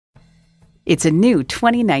It's a new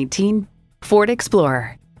 2019 Ford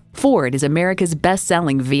Explorer. Ford is America's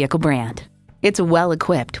best-selling vehicle brand. It's well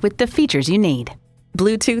equipped with the features you need: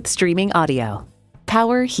 Bluetooth streaming audio,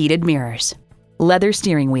 power heated mirrors, leather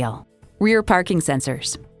steering wheel, rear parking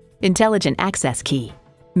sensors, intelligent access key,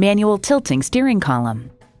 manual tilting steering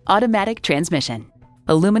column, automatic transmission,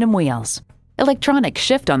 aluminum wheels, electronic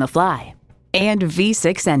shift on the fly, and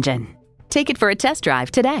V6 engine. Take it for a test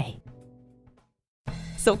drive today.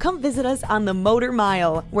 So come visit us on the Motor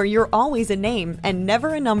Mile, where you're always a name and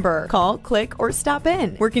never a number. Call, click, or stop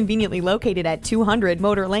in. We're conveniently located at 200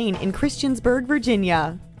 Motor Lane in Christiansburg,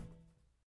 Virginia.